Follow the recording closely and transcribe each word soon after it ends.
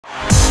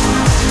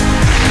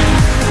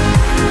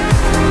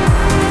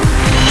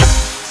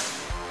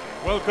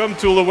Welcome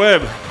to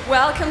LeWeb.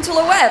 Welcome to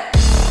LeWeb.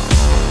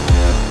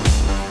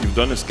 You've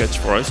done a sketch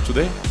for us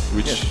today,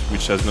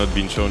 which has not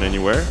been shown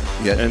anywhere.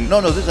 Yeah. And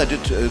No, this I did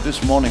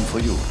this morning for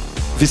you.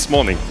 this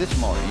morning. This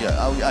morning,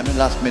 yeah. I'm a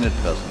last-minute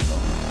person. No?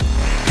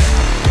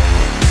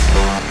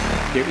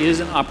 There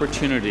is an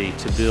opportunity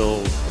to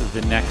build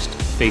the next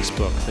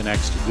Facebook, the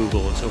next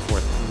Google, and so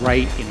forth,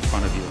 right in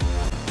front of you.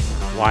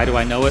 Why do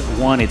I know it?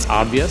 One, it's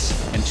obvious,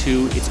 and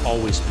two, it's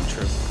always been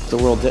true. The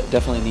world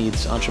definitely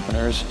needs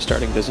entrepreneurs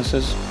starting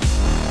businesses.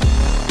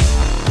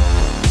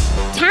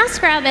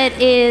 TaskRabbit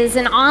is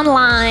an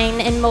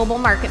online and mobile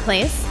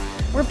marketplace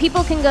where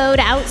people can go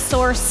to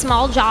outsource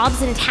small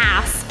jobs and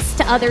tasks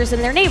to others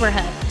in their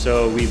neighborhood.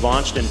 So we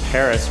launched in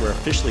Paris. We're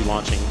officially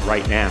launching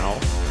right now.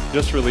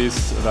 Just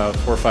released about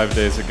 4 or 5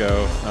 days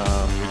ago.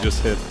 We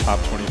just hit top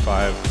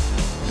 25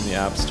 in the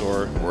App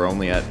Store. We're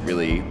only at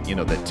really,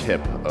 the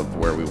tip of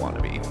where we want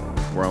to be.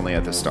 We're only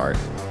at the start.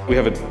 We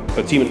have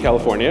a team in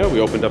California. We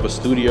opened up a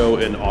studio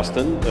in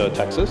Austin,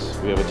 Texas.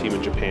 We have a team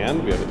in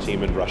Japan. We have a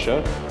team in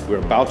Russia. We're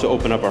about to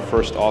open up our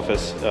first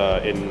office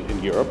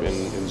in Europe,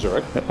 in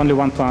Zurich. Only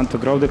one plan to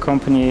grow the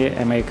company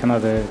and make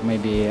another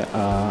maybe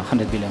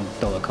 $100 billion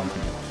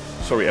company.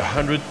 Sorry,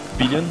 100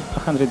 billion?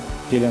 100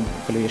 billion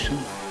valuation.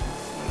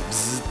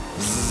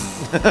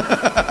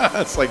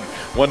 It's like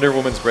Wonder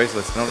Woman's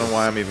bracelets. I don't know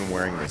why I'm even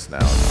wearing this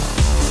now.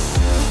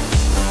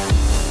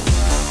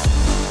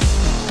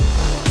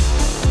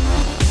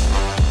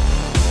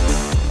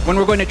 When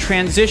we're going to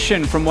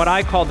transition from what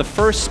I call the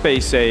first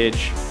space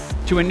age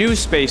to a new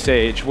space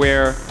age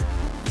where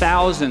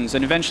thousands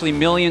and eventually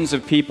millions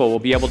of people will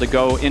be able to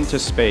go into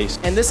space.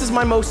 And this is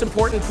my most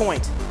important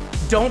point.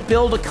 Don't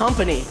build a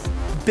company,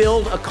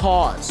 build a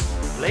cause.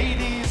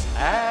 Ladies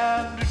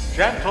and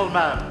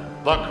gentlemen,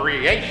 the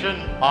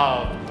creation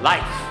of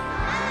life.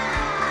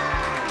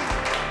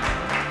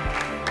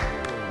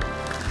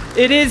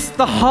 It is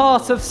the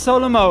heart of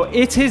Solomo.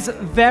 It is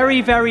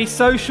very, very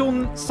social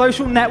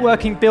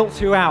networking built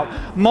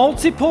throughout.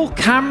 Multiple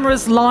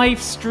cameras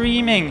live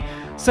streaming.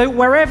 So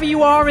wherever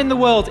you are in the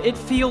world, it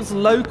feels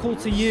local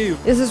to you.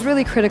 This is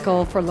really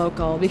critical for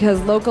local because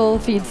local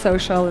feeds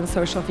social and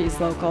social feeds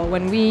local.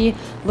 When we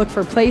look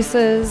for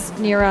places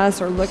near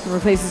us or look for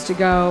places to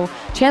go,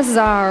 chances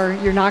are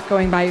you're not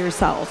going by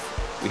yourself.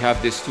 We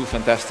have these 2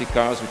 fantastic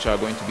cars which are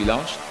going to be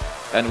launched,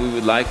 and we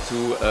would like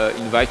to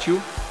invite you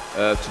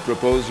to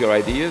propose your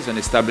ideas and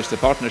establish a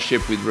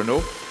partnership with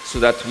Renault so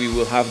that we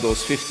will have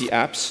those 50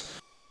 apps.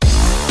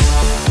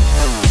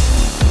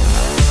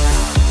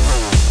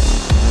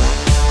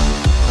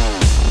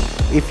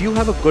 If you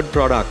have a good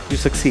product, you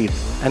succeed.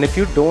 And if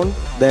you don't,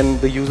 then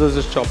the users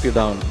just chop you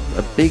down.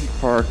 A big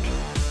part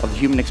of the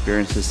human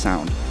experience is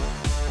sound.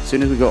 As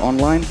soon as we go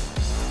online,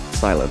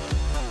 silent.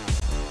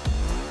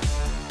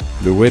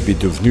 Le web est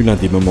devenu l'un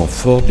des moments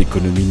forts de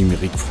l'économie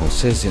numérique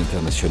française et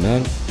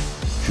internationale.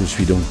 Je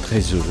suis donc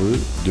très heureux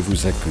de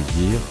vous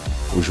accueillir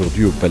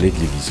aujourd'hui au Palais de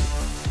l'Élysée.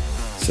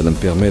 Cela me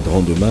permet de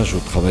rendre hommage au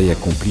travail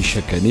accompli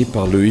chaque année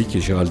par Loïc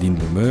et Géraldine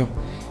Lemer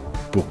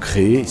pour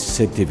créer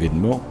cet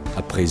événement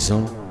à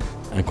présent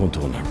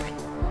incontournable.